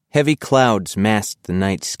Heavy clouds masked the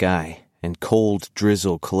night sky, and cold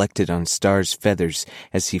drizzle collected on Star's feathers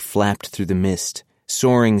as he flapped through the mist,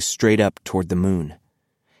 soaring straight up toward the moon.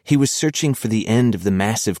 He was searching for the end of the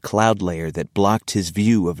massive cloud layer that blocked his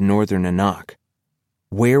view of northern Anok.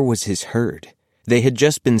 Where was his herd? They had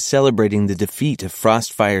just been celebrating the defeat of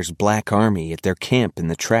Frostfire's Black Army at their camp in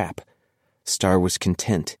the trap. Star was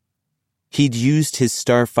content. He'd used his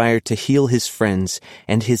starfire to heal his friends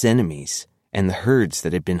and his enemies, and the herds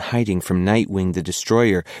that had been hiding from Nightwing the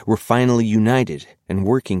Destroyer were finally united and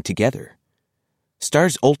working together.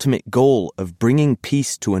 Star's ultimate goal of bringing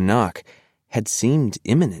peace to Anok had seemed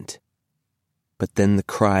imminent. But then the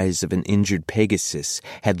cries of an injured Pegasus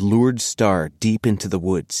had lured Star deep into the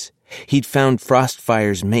woods. He'd found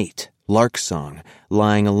Frostfire's mate, Larksong,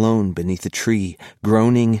 lying alone beneath a tree,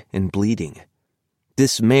 groaning and bleeding.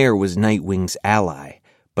 This mare was Nightwing's ally,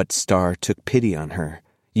 but Star took pity on her,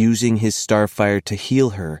 using his starfire to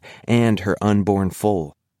heal her and her unborn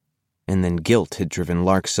foal. And then guilt had driven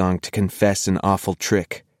Larksong to confess an awful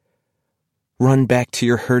trick. "Run back to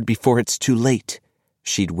your herd before it's too late,"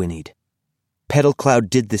 she'd whinnied. "Petal Cloud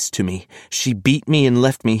did this to me. She beat me and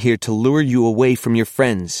left me here to lure you away from your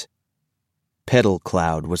friends." Petal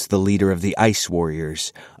Cloud was the leader of the Ice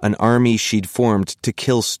Warriors, an army she'd formed to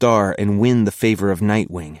kill Star and win the favor of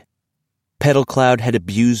Nightwing. Petal Cloud had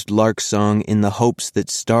abused Larksong in the hopes that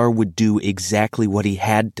Star would do exactly what he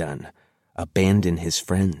had done, abandon his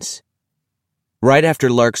friends. Right after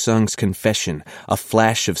Larksong's confession, a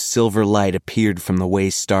flash of silver light appeared from the way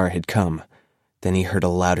Star had come. Then he heard a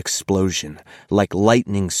loud explosion, like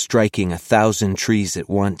lightning striking 1,000 trees at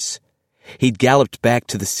once. He'd galloped back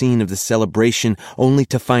to the scene of the celebration only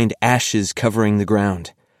to find ashes covering the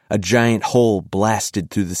ground, a giant hole blasted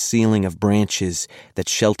through the ceiling of branches that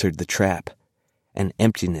sheltered the trap, an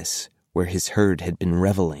emptiness where his herd had been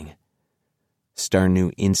reveling. Star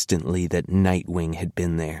knew instantly that Nightwing had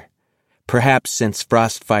been there. Perhaps since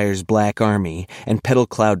Frostfire's Black Army and Petal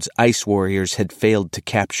Cloud's Ice Warriors had failed to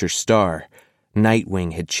capture Star,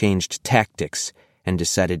 Nightwing had changed tactics and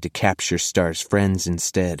decided to capture Star's friends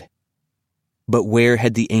instead. But where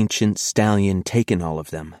had the ancient stallion taken all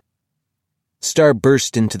of them? Star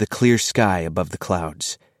burst into the clear sky above the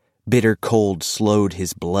clouds. Bitter cold slowed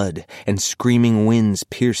his blood, and screaming winds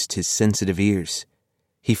pierced his sensitive ears.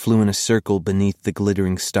 He flew in a circle beneath the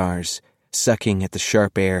glittering stars, sucking at the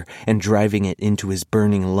sharp air and driving it into his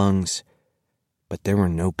burning lungs. But there were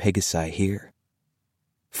no pegasi here.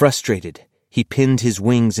 Frustrated, he pinned his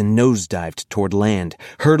wings and nosedived toward land,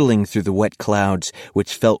 hurtling through the wet clouds,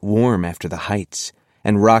 which felt warm after the heights,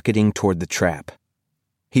 and rocketing toward the trap.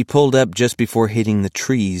 He pulled up just before hitting the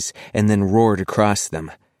trees and then roared across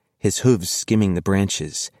them, his hooves skimming the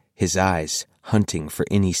branches, his eyes hunting for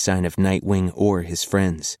any sign of Nightwing or his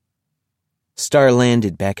friends. Star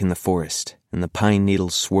landed back in the forest, and the pine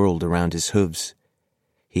needles swirled around his hooves.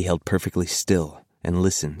 He held perfectly still and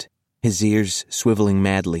listened, his ears swiveling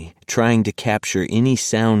madly, trying to capture any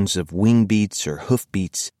sounds of wing beats or hoof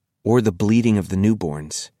beats or the bleating of the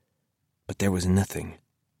newborns. But there was nothing,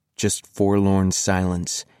 just forlorn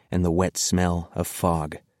silence and the wet smell of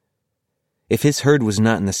fog. If his herd was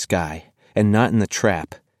not in the sky and not in the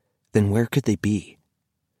trap, then where could they be?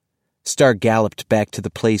 Star galloped back to the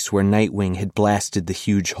place where Nightwing had blasted the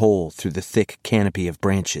huge hole through the thick canopy of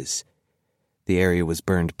branches. The area was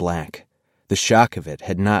burned black. The shock of it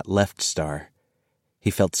had not left Star. He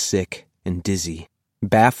felt sick and dizzy,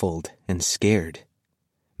 baffled and scared.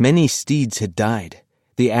 Many steeds had died.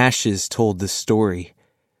 The ashes told the story,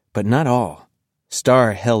 but not all.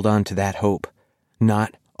 Star held on to that hope.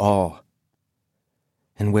 Not all.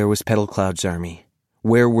 And where was Petal Cloud's army?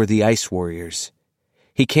 Where were the Ice Warriors?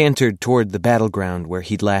 He cantered toward the battleground where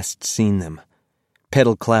he'd last seen them.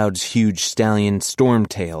 Petal Cloud's huge stallion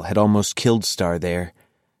Stormtail had almost killed Star there,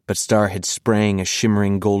 but Star had sprang a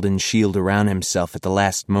shimmering golden shield around himself at the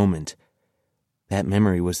last moment. That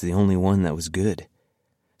memory was the only one that was good.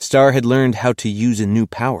 Star had learned how to use a new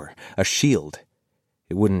power, a shield.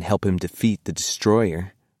 It wouldn't help him defeat the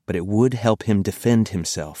Destroyer, but it would help him defend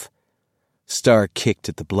himself. Star kicked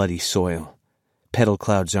at the bloody soil. Petal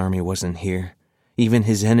Cloud's army wasn't here. Even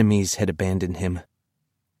his enemies had abandoned him.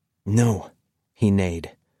 "No," he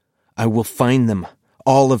neighed. "I will find them,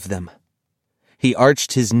 all of them." He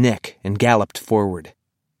arched his neck and galloped forward.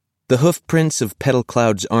 The hoofprints of Petal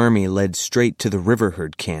Cloud's army led straight to the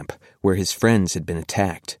Riverherd camp, where his friends had been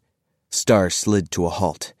attacked. Star slid to a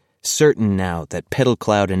halt, certain now that Petal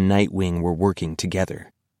Cloud and Nightwing were working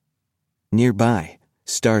together. Nearby,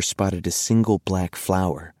 Star spotted a single black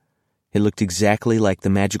flower. It looked exactly like the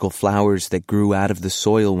magical flowers that grew out of the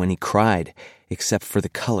soil when he cried, except for the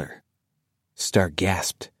color. Star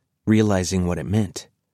gasped realizing what it meant.